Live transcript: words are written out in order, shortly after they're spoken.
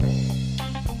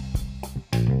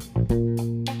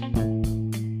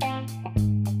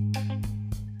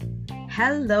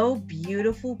Hello,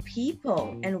 beautiful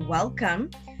people, and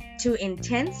welcome to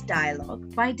Intense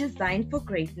Dialogue by Design for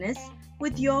Greatness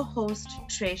with your host,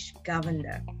 Trish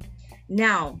Govender.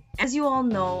 Now, as you all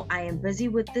know, I am busy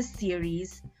with the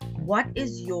series, What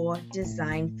is Your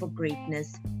Design for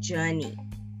Greatness Journey?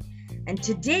 And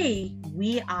today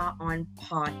we are on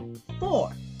part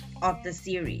 4 of the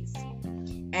series.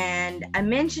 And I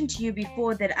mentioned to you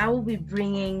before that I will be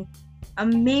bringing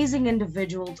amazing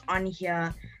individuals on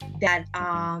here that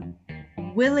are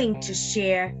willing to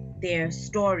share their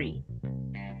story.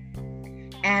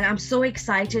 And I'm so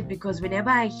excited because whenever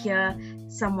I hear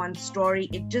someone's story,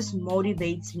 it just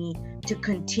motivates me to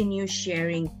continue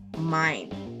sharing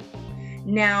mine.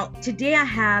 Now, today I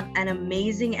have an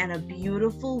amazing and a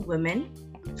beautiful woman,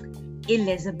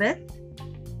 Elizabeth.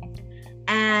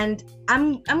 And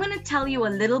I'm going to tell you a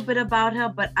little bit about her,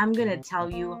 but I'm going to tell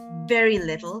you very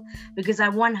little because I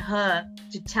want her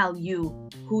to tell you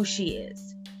who she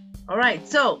is. All right,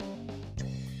 so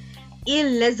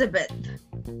Elizabeth.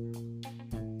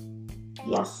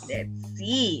 Yes. Let's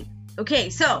see. Okay,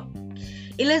 so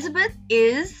Elizabeth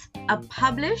is a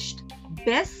published,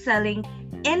 best-selling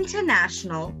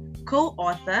international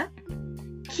co-author,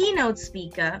 keynote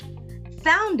speaker,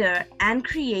 founder and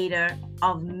creator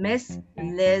of Miss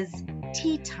Liz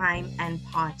Tea Time and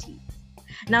Parties.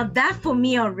 Now that for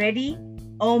me already,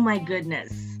 oh my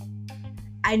goodness.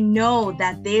 I know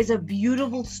that there's a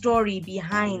beautiful story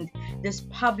behind this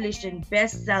published and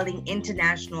best-selling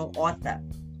international author.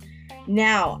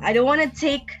 Now, I don't want to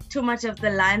take too much of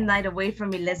the limelight away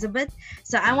from Elizabeth,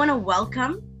 so I want to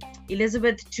welcome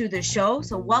Elizabeth to the show.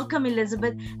 So welcome,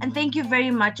 Elizabeth, and thank you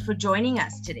very much for joining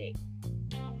us today.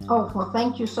 Oh, well,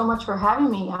 thank you so much for having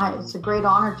me. It's a great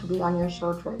honor to be on your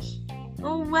show, Trish.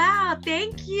 Oh, wow.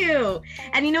 Thank you.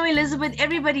 And Elizabeth,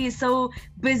 everybody is so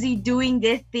busy doing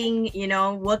their thing,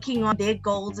 working on their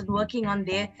goals and working on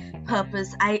their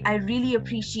purpose. I really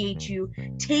appreciate you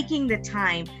taking the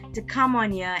time to come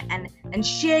on here and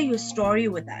share your story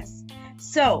with us.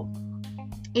 So,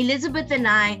 Elizabeth and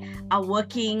I are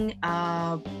working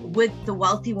with the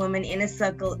Wealthy Women Inner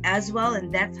Circle as well,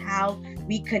 and that's how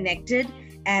we connected.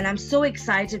 And I'm so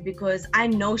excited because I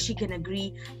know she can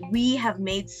agree. We have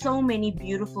made so many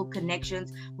beautiful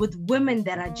connections with women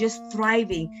that are just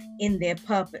thriving in their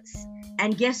purpose.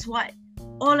 And guess what?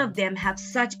 All of them have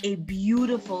such a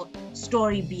beautiful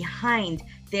story behind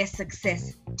their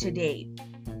success today.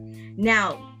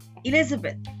 Now,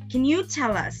 Elizabeth, can you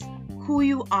tell us who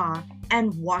you are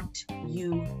and what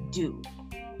you do?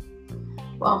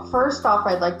 Well, first off,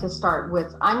 I'd like to start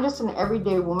with, I'm just an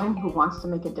everyday woman who wants to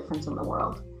make a difference in the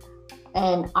world.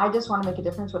 And I just want to make a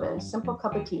difference with a simple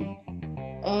cup of tea.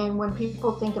 And when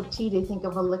people think of tea, they think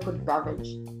of a liquid beverage.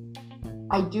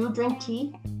 I do drink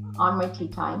tea on my tea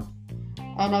time.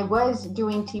 And I was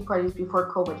doing tea parties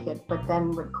before COVID hit, but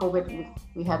then with COVID,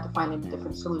 we had to find a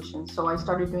different solution. So I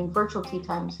started doing virtual tea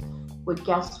times with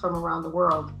guests from around the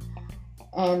world.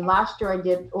 And last year I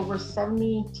did over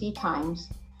 70 tea times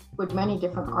with many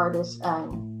different artists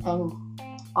and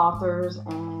authors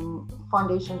and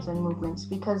foundations and movements,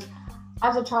 because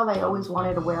as a child I always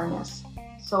wanted awareness.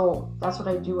 So that's what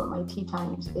I do at my tea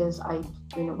times, is I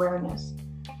bring awareness.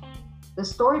 The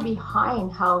story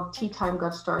behind how tea time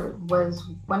got started was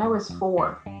when I was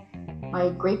 4, my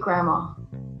great grandma,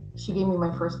 she gave me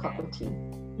my first cup of tea.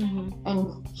 Mm-hmm.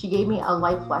 And she gave me a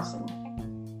life lesson.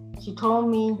 She told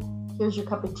me, here's your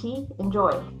cup of tea,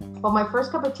 enjoy. Well, my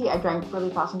first cup of tea, I drank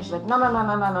really fast, and she's like, no.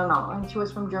 And she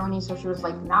was from Germany, so she was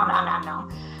like, no.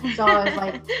 So I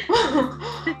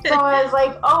was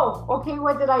like, oh, okay,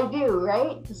 what did I do,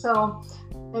 right? So,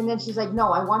 and then she's like,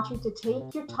 no, I want you to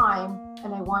take your time,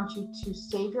 and I want you to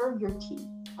savor your tea.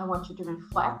 I want you to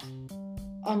reflect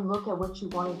and look at what you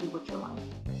want to do with your life,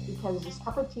 because this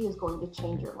cup of tea is going to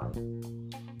change your life.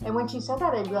 And when she said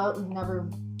that, I really never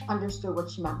understood what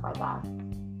she meant by that.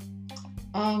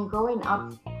 And growing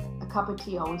up, a cup of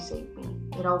tea always saved me.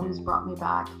 It always brought me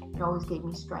back. It always gave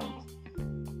me strength.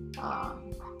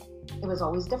 It was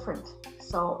always different.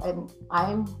 So, and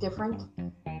I'm different.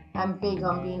 I'm big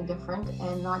on being different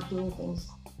and not doing things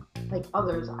like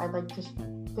others. I like to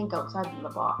think outside of the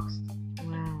box.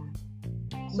 Wow.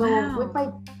 So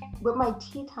with my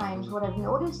tea times, what I've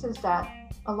noticed is that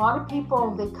a lot of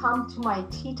people, they come to my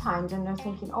tea times and they're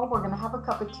thinking, oh, we're going to have a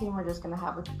cup of tea and we're just going to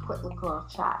have a quick little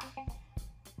chat.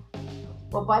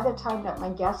 Well, by the time that my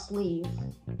guests leave,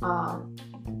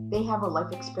 they have a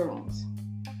life experience.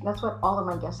 That's what all of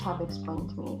my guests have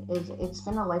explained to me, is it's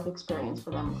been a life experience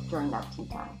for them during that tea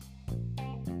time.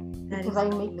 Because I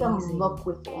make them look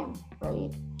within,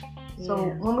 right? So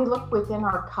when we look within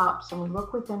our cups and we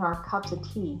look within our cups of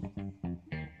tea,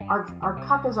 our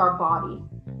cup is our body.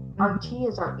 Our tea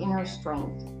is our inner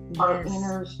strength, our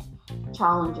inner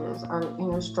challenges, our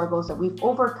inner struggles that we've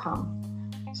overcome.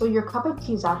 So your cup of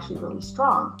tea is actually really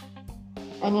strong.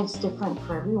 And it's different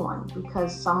for everyone,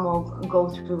 because some will go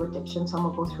through addiction, some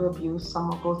will go through abuse, some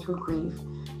will go through grief,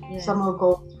 some will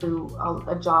go through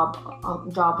a job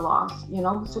loss, you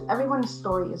know. So everyone's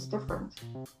story is different.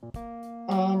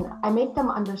 And I make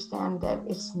them understand that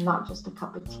it's not just a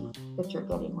cup of tea that you're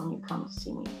getting when you come to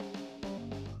see me.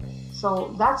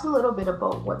 So that's a little bit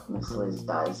about what Miss Liz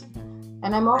does.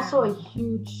 And I'm also a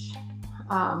huge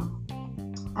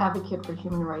advocate for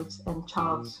human rights and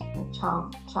child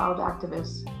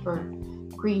activist for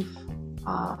grief,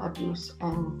 abuse,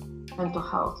 and mental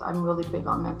health. I'm really big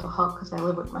on mental health because I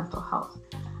live with mental health.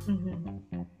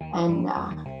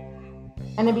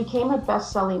 And I became a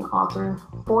best-selling author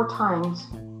 4 times,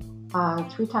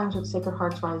 3 times with Sacred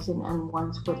Hearts Rising and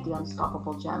once with The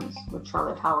Unstoppable Gems with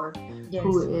Charlotte Howard,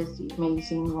 who is the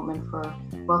amazing woman for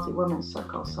Wealthy Women's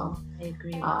Circle. So I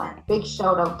agree with that. Big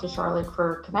shout out to Charlotte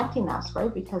for connecting us,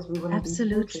 right? Because we wouldn't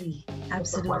absolutely.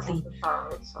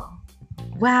 Charlotte, so.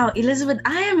 Wow, Elizabeth,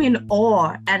 I am in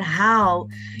awe at how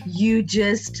you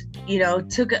just, you know,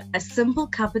 took a simple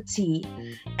cup of tea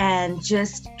and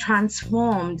just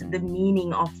transformed the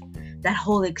meaning of that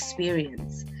whole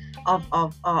experience of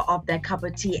that cup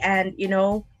of tea. And you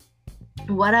know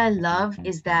what I love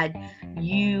is that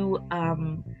you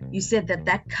said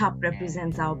that cup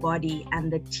represents our body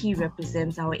and the tea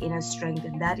represents our inner strength,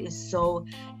 and that is so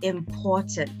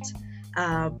important,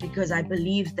 because I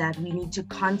believe that we need to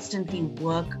constantly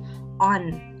work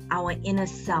on our inner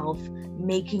self,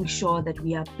 making sure that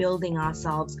we are building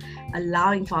ourselves,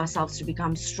 allowing for ourselves to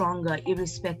become stronger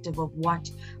irrespective of what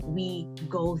we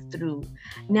go through.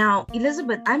 Now,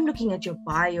 Elizabeth, I'm looking at your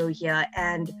bio here,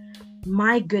 and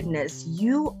my goodness,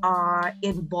 you are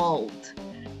involved,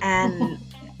 and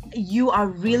you are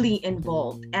really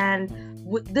involved, and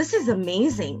this is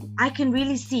amazing. I can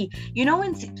really see, you know,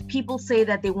 when people say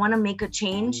that they want to make a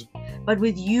change, but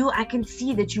with you, I can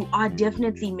see that you are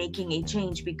definitely making a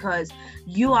change, because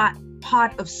you are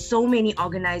part of so many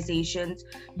organizations.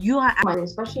 You are,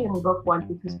 especially in book 1,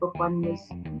 because book 1 was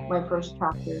my first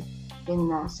chapter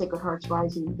in Sacred Hearts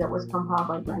Rising that was compiled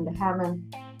by Brenda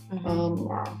Hammond. And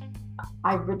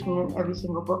I've written in every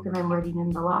single book, and I'm writing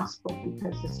in the last book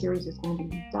because the series is going to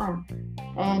be done.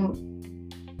 And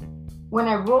when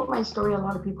I wrote my story, a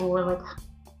lot of people were like,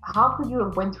 how could you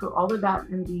have went through all of that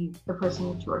and be the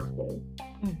person that you are today?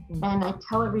 And I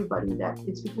tell everybody that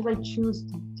it's because I choose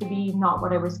to be not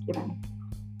what I was given.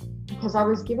 Because I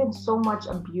was given so much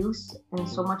abuse and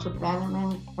so much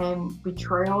abandonment and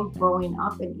betrayal growing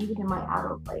up, and even in my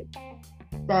adult life,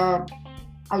 that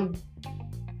I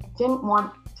didn't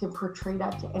want to portray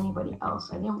that to anybody else.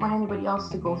 I didn't want anybody else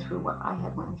to go through what I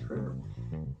had went through.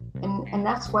 And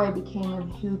that's why I became a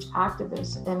huge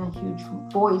activist and a huge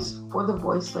voice for the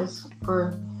voiceless.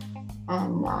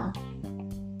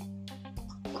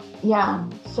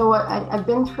 So I've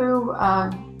been through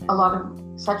a lot of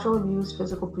sexual abuse,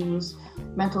 physical abuse,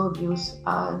 mental abuse,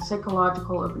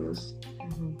 psychological abuse,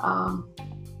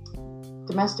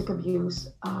 domestic abuse,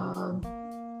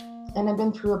 and I've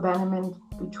been through abandonment,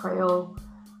 betrayal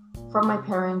from my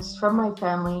parents, from my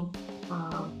family,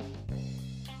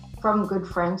 from good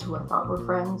friends who I thought were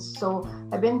friends. So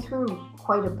I've been through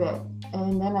quite a bit.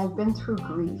 And then I've been through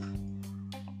grief.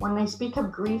 When I speak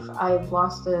of grief, I've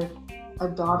lost a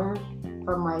daughter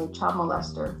from my child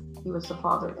molester. He was the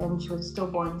father, and she was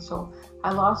stillborn. So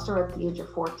I lost her at the age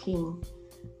of 14.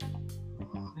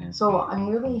 So I'm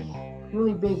really,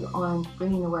 really big on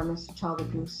bringing awareness to child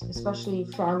abuse, especially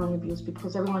family abuse,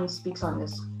 because everyone speaks on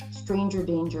this stranger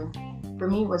danger. For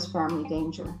me, it was family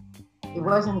danger. It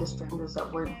wasn't the strangers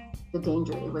that were the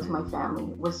danger. It was my family.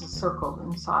 It was the circle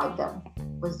inside that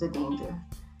was the danger.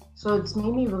 So it's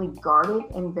made me really guarded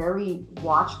and very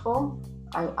watchful.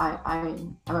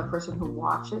 I'm a person who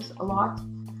watches a lot.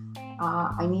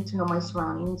 I need to know my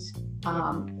surroundings.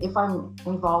 If I'm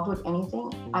involved with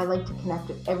anything, I like to connect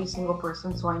with every single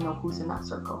person so I know who's in that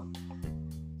circle.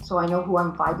 So I know who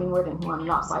I'm vibing with and who I'm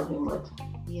not vibing with.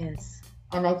 Yes.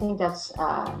 And I think that's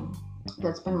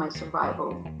been my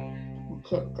survival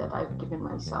kit that I've given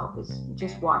myself, is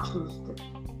just watch who's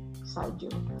beside you.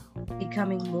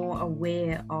 Becoming more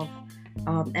aware of,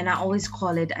 and I always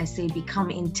call it, I say,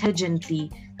 become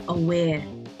intelligently aware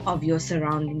of your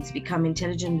surroundings, become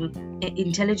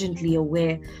intelligently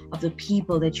aware of the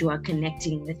people that you are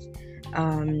connecting with.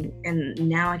 And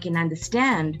now I can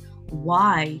understand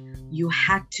why you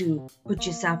had to put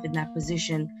yourself in that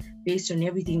position based on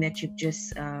everything that you've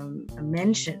just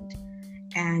mentioned.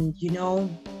 And, you know,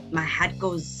 my hat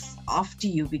goes off to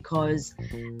you, because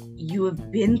you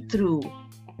have been through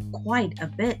quite a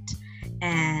bit.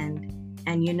 And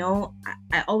you know,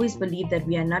 I always believe that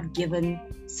we are not given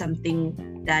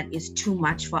something that is too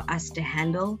much for us to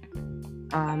handle.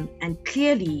 And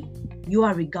clearly, you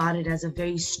are regarded as a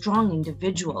very strong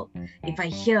individual. If I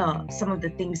hear some of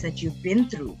the things that you've been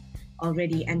through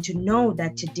already, and to know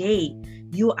that today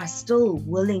you are still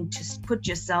willing to put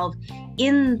yourself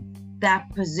in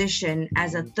that position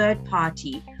as a third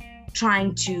party,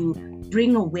 trying to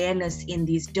bring awareness in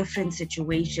these different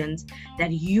situations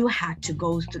that you had to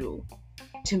go through,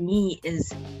 to me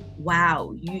is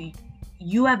wow.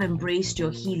 You have embraced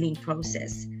your healing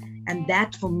process, and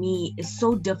that for me is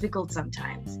so difficult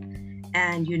sometimes.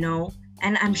 And you know,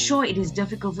 and I'm sure it is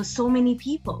difficult for so many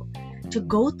people to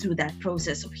go through that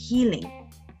process of healing,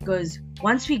 because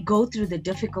once we go through the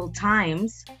difficult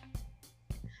times,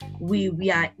 we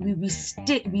are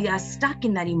stuck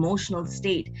in that emotional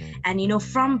state. And you know,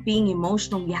 from being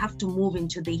emotional, we have to move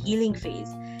into the healing phase,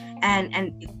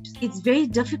 and it's very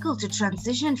difficult to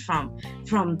transition from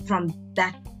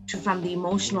the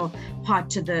emotional part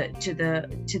to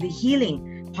the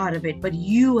healing part of it. But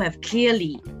you have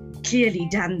clearly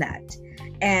done that.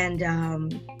 And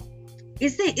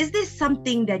is there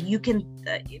something that you can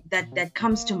that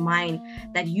comes to mind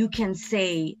that you can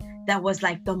say that was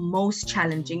like the most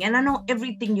challenging? And I know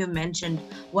everything you mentioned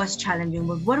was challenging,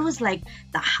 but what was like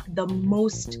the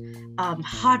most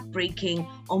heartbreaking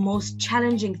or most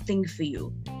challenging thing for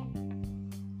you?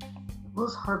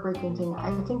 Most heartbreaking thing,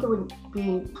 I think it would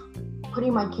be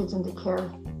putting my kids into care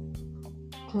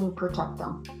to protect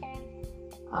them.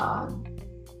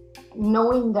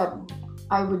 Knowing that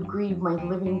I would grieve my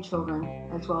living children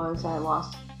as well as I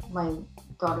lost my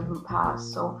daughter who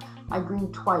passed. So I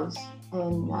grieved twice.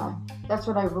 And that's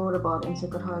what I wrote about in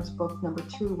Sacred Hearts book number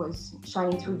 2, was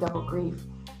shining through double grief,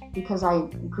 because I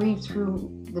grieved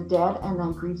through the dead and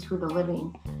I grieved through the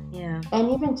living. Yeah.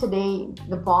 And even today,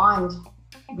 the bond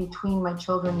between my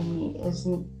children and me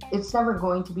it's never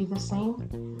going to be the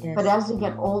same. Yes. But as they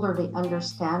get older, they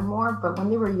understand more. But when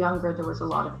they were younger, there was a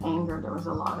lot of anger, there was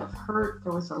a lot of hurt,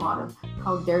 there was a lot of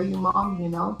how dare you, mom, you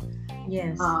know.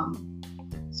 Yes.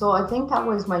 So I think that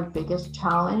was my biggest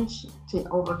challenge to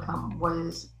overcome,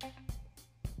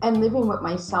 and living with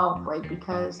myself, right?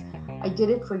 Because I did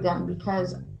it for them,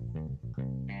 because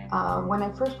when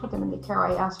I first put them into care,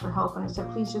 I asked for help and I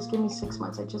said, please just give me 6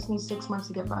 months. I just need 6 months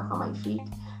to get back on my feet.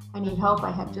 I need help.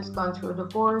 I had just gone through a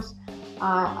divorce.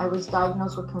 I was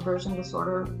diagnosed with conversion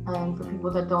disorder. And for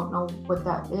people that don't know what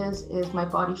that is my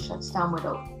body shuts down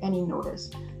without any notice.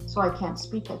 So I can't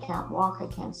speak, I can't walk, I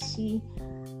can't see.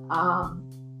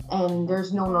 And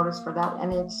there's no notice for that.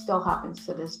 And it still happens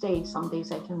to this day. Some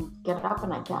days I can get up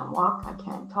and I can't walk, I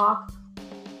can't talk.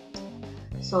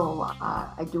 So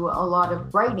I do a lot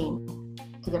of writing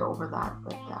to get over that.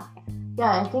 But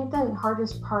yeah, I think the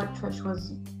hardest part, Trish,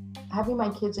 was having my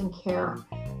kids in care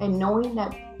and knowing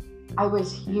that I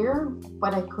was here,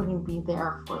 but I couldn't be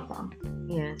there for them.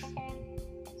 Yes.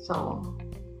 So.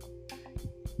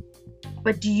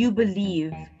 But do you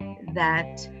believe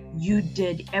that you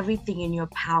did everything in your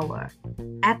power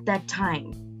at that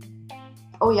time?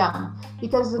 Oh yeah,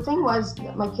 because the thing was,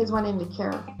 my kids went into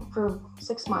care for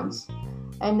 6 months.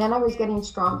 And then I was getting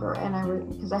stronger, and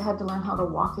because I had to learn how to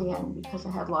walk again, because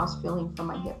I had lost feeling from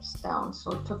my hips down.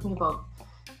 So it took me about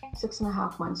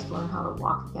 6.5 months to learn how to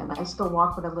walk again. I still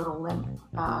walk with a little limp.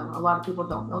 A lot of people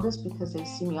don't know this because they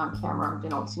see me on camera, they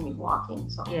don't see me walking.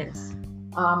 So yes.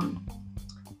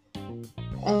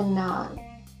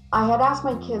 I had asked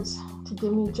my kids to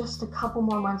give me just a couple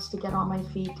more months to get on my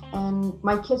feet, and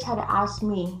my kids had asked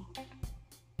me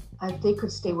if they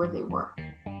could stay where they were.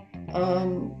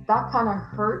 And that kind of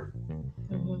hurt.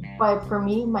 Mm-hmm. But for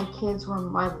me, my kids were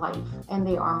my life, and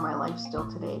they are my life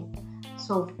still today.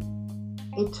 So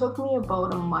it took me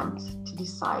about a month to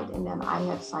decide, and then I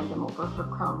had signed them over for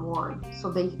Crown Ward. So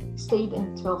they stayed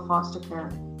until foster care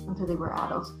until they were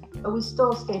adults. But we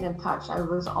still stayed in touch. I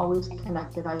was always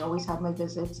connected. I always had my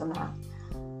visits and that.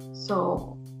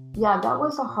 So yeah, that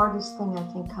was the hardest thing, I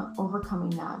think,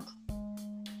 overcoming that.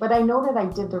 But I know that I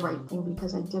did the right thing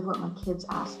because I did what my kids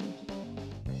asked me to do.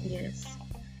 Yes.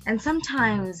 And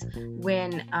sometimes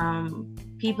when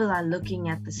people are looking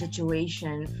at the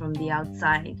situation from the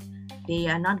outside, they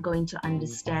are not going to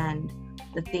understand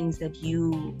the things that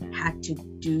you had to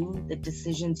do, the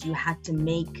decisions you had to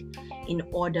make in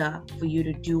order for you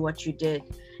to do what you did.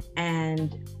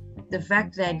 And the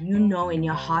fact that you know in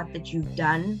your heart that you've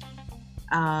done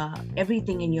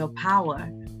everything in your power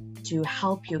to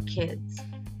help your kids,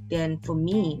 then for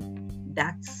me,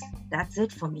 that's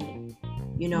it for me.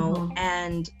 you know,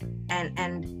 and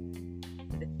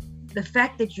the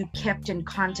fact that you kept in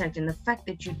contact and the fact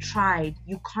that you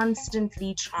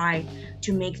constantly tried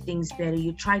to make things better.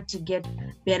 You tried to get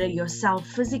better yourself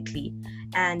physically,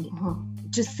 and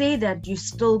to say that you're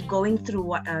still going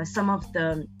through some of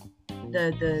the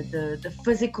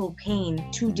physical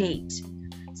pain to date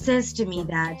says to me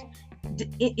that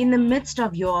in the midst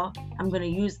of your, I'm going to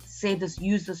use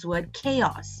this word,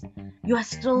 chaos, you are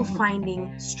still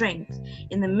finding strength.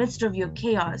 In the midst of your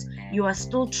chaos, you are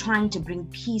still trying to bring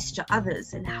peace to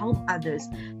others and help others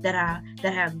that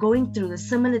are going through the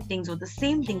similar things or the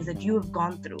same things that you have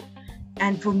gone through.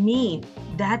 And for me,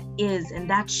 that is and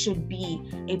that should be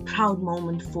a proud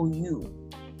moment for you,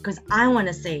 because I want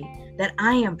to say that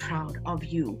I am proud of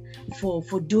you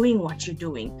for doing what you're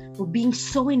doing, for being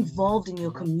so involved in your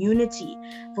community,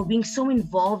 for being so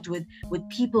involved with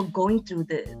people going through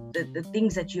the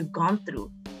things that you've gone through.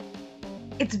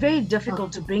 It's very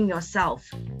difficult to bring yourself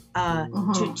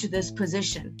to this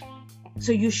position.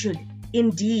 So you should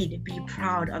indeed be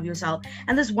proud of yourself.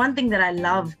 And there's one thing that I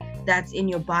love that's in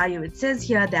your bio. It says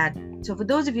here that, so for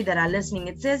those of you that are listening,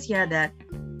 it says here that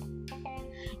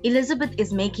Elizabeth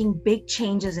is making big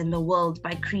changes in the world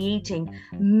by creating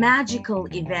magical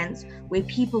events where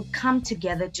people come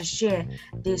together to share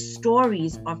their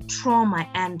stories of trauma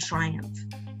and triumph,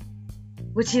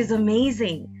 which is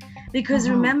amazing. Because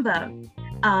remember,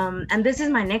 and this is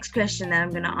my next question that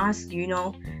I'm going to ask you,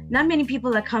 not many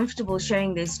people are comfortable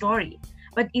sharing their story.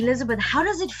 But Elizabeth, how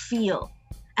does it feel?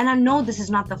 And I know this is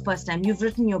not the first time. You've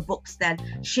written your books that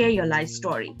share your life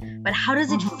story. But how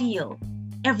does it feel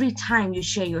every time you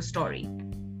share your story?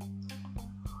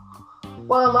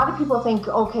 Well, a lot of people think,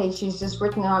 okay, she's just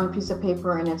written it on a piece of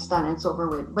paper and it's done, it's over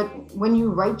with. But when you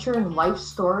write your life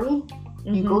story,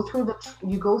 you go through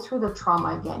the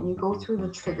trauma again. You go through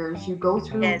the triggers. You go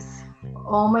through,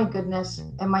 oh my goodness,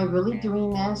 am I really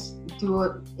doing this?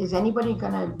 Is anybody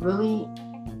gonna really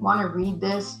want to read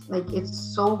this? Like,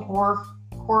 it's so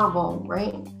horrible,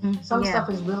 right? Some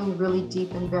stuff is really, really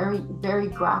deep and very, very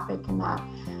graphic in that.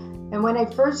 And when I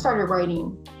first started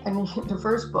writing the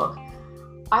first book,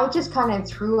 I just kind of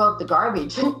threw out the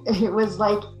garbage. It was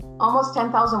like almost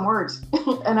 10,000 words.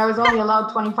 And I was only allowed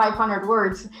 2,500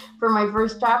 words for my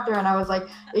first chapter. And I was like,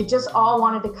 it just all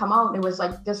wanted to come out. And it was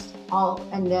like just all,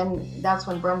 and then that's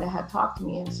when Brenda had talked to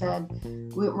me and said,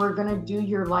 we're going to do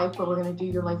your life, but we're going to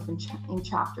do your life in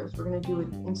chapters. We're going to do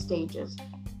it in stages.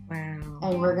 Wow.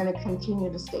 And we're going to continue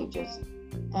the stages.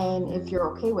 And if you're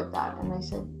okay with that. And I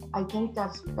said, I think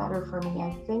that's better for me.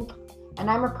 And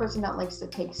I'm a person that likes to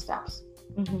take steps.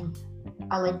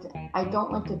 I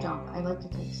don't like to jump. I like to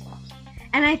take steps.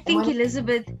 And I think,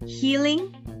 Elizabeth,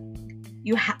 healing,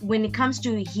 when it comes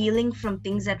to healing from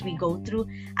things that we go through,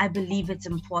 I believe it's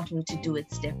important to do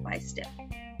it step by step.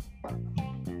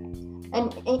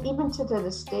 And even to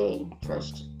this day,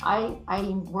 Trish, I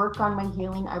work on my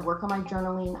healing. I work on my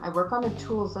journaling. I work on the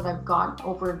tools that I've got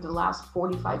over the last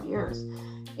 45 years.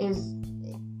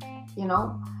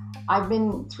 I've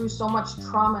been through so much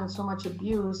trauma and so much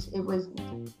abuse.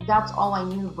 That's all I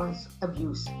knew was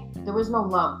abuse. There was no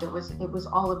love. It was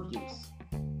all abuse.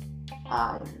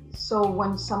 So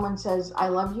when someone says, I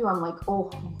love you, I'm like, oh,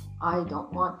 I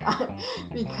don't want that.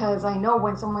 Because I know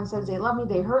when someone says they love me,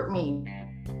 they hurt me.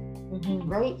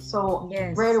 Right? So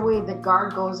right away, the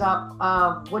guard goes up.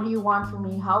 What do you want from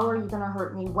me? How are you going to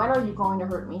hurt me? When are you going to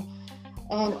hurt me?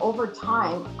 And over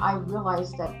time, I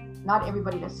realized that not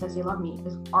everybody that says they love me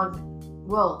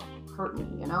will hurt me,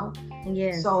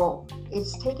 Yes. So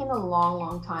it's taken a long,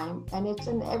 long time, and it's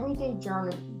an everyday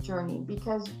journey,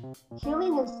 because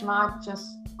healing is not just,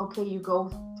 okay, you go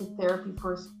to therapy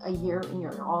for a year and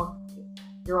you're all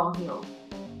healed.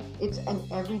 It's an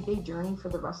everyday journey for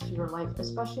the rest of your life,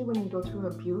 especially when you go through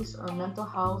abuse or mental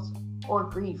health or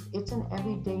grief. It's an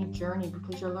everyday journey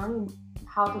because you're learning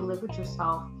how to live with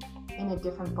yourself in a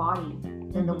different body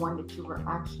than the one that you were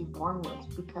actually born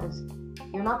with, because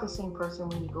you're not the same person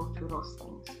when you go through those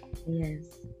things. Yes.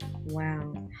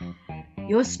 Wow.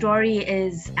 Your story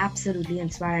is absolutely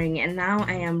inspiring. And now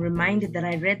I am reminded that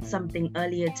I read something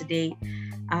earlier today.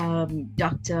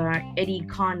 Dr. Eddie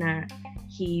Connor,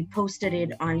 he posted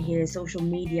it on his social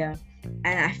media.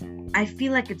 And I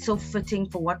feel like it's so fitting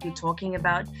for what we're talking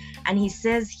about. And he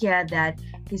says here that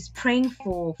he's praying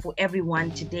for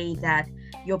everyone today that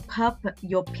your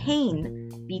pain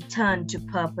be turned to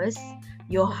purpose,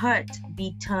 your hurt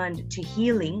be turned to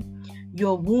healing,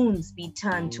 your wounds be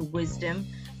turned to wisdom,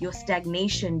 your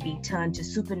stagnation be turned to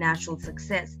supernatural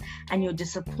success, and your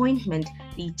disappointment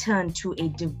be turned to a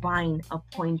divine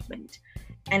appointment.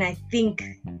 And I think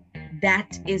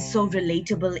that is so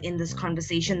relatable in this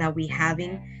conversation that we're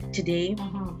having today.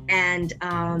 And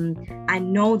I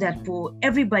know that for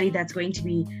everybody that's going to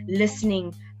be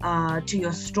listening to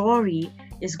your story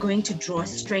is going to draw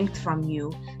strength from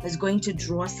you, is going to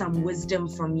draw some wisdom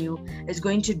from you, is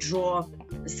going to draw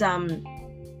some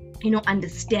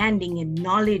understanding and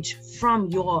knowledge from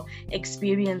your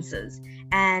experiences.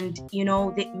 And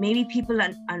maybe people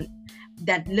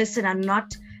that listen are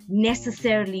not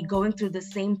necessarily going through the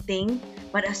same thing,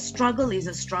 but a struggle is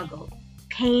a struggle,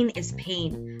 pain is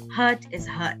pain, hurt is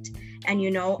hurt. And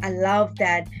I love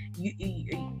that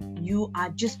you are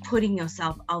just putting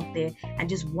yourself out there and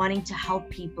just wanting to help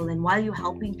people, and while you're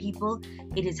helping people,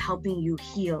 it is helping you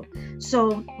heal.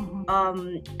 So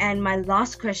and my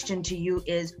last question to you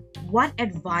is, what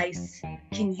advice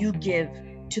can you give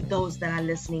to those that are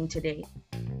listening today?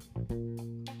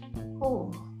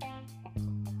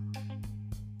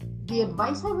 The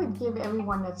advice I would give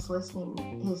everyone that's listening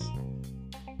is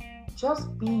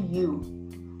just be you.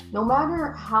 No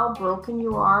matter how broken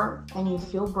you are and you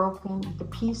feel broken, the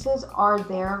pieces are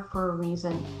there for a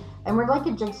reason. And we're like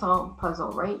a jigsaw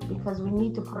puzzle, right? Because we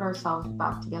need to put ourselves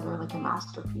back together like a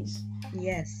masterpiece.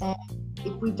 Yes. And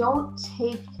if we don't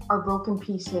take our broken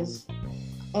pieces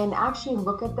and actually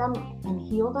look at them and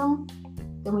heal them,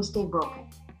 then we stay broken.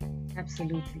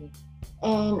 Absolutely.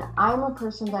 And I'm a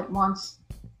person that wants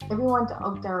everyone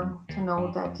out there to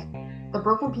know that the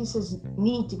broken pieces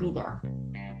need to be there.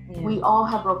 Yeah. We all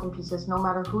have broken pieces, no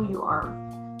matter who you are.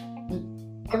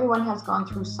 Everyone has gone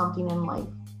through something in life,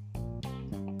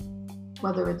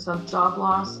 whether it's a job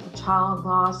loss, a child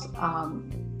loss,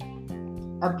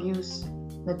 abuse,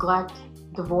 neglect,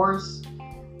 divorce.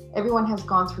 Everyone has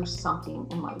gone through something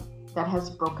in life that has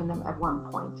broken them at one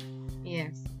point.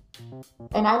 Yes.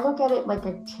 And I look at it like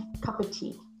a cup of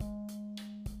tea.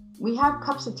 We have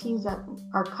cups of teas that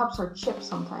our cups are chipped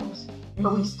sometimes,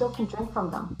 but we still can drink from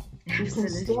them. We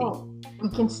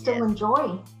can still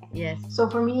enjoy. Yes. So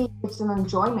for me, it's an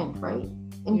enjoyment, right?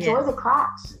 Enjoy the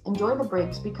cracks, enjoy the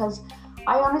breaks, because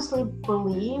I honestly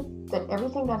believe that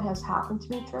everything that has happened to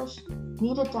me, Trish,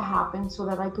 needed to happen so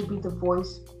that I could be the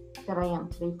voice that I am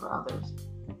today for others.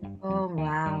 Oh,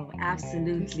 wow.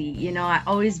 Absolutely. I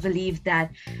always believe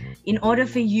that in order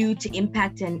for you to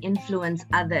impact and influence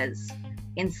others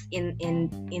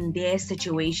in their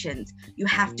situations, you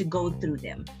have to go through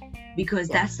them, because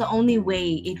that's the only way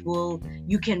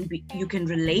you can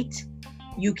relate,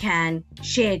 you can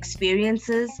share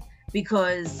experiences,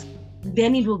 because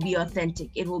then it will be authentic,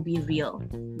 it will be real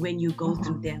when you go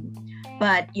through them.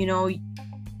 But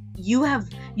you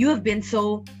have been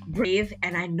so brave,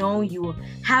 and I know you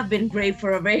have been brave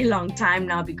for a very long time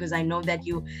now, because I know that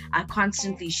you are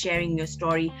constantly sharing your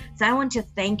story. So I want to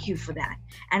thank you for that.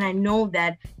 And I know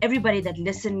that everybody that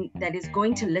is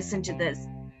going to listen to this,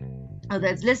 or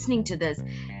that's listening to this,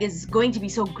 is going to be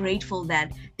so grateful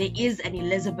that there is an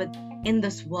Elizabeth in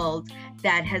this world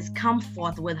that has come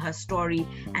forth with her story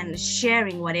and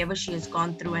sharing whatever she has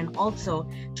gone through, and also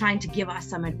trying to give us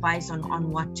some advice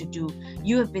on what to do.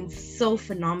 You have been so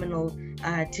phenomenal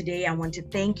today. I want to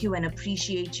thank you and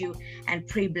appreciate you, and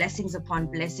pray blessings upon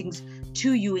blessings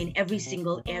to you in every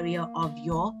single area of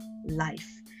your life.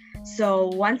 So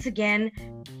once again,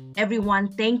 everyone,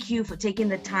 thank you for taking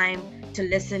the time to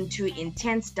listen to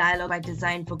Intense Dialogue by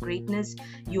Design for Greatness.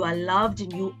 You are loved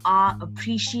and you are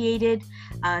appreciated.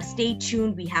 Stay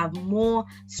tuned. We have more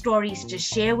stories to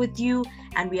share with you,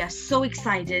 and we are so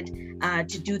excited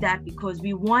to do that, because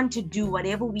we want to do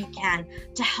whatever we can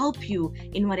to help you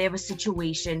in whatever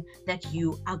situation that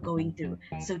you are going through.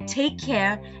 So take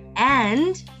care,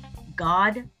 and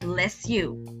God bless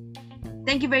you.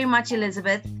 Thank you very much,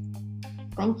 Elizabeth.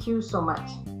 Thank you so much.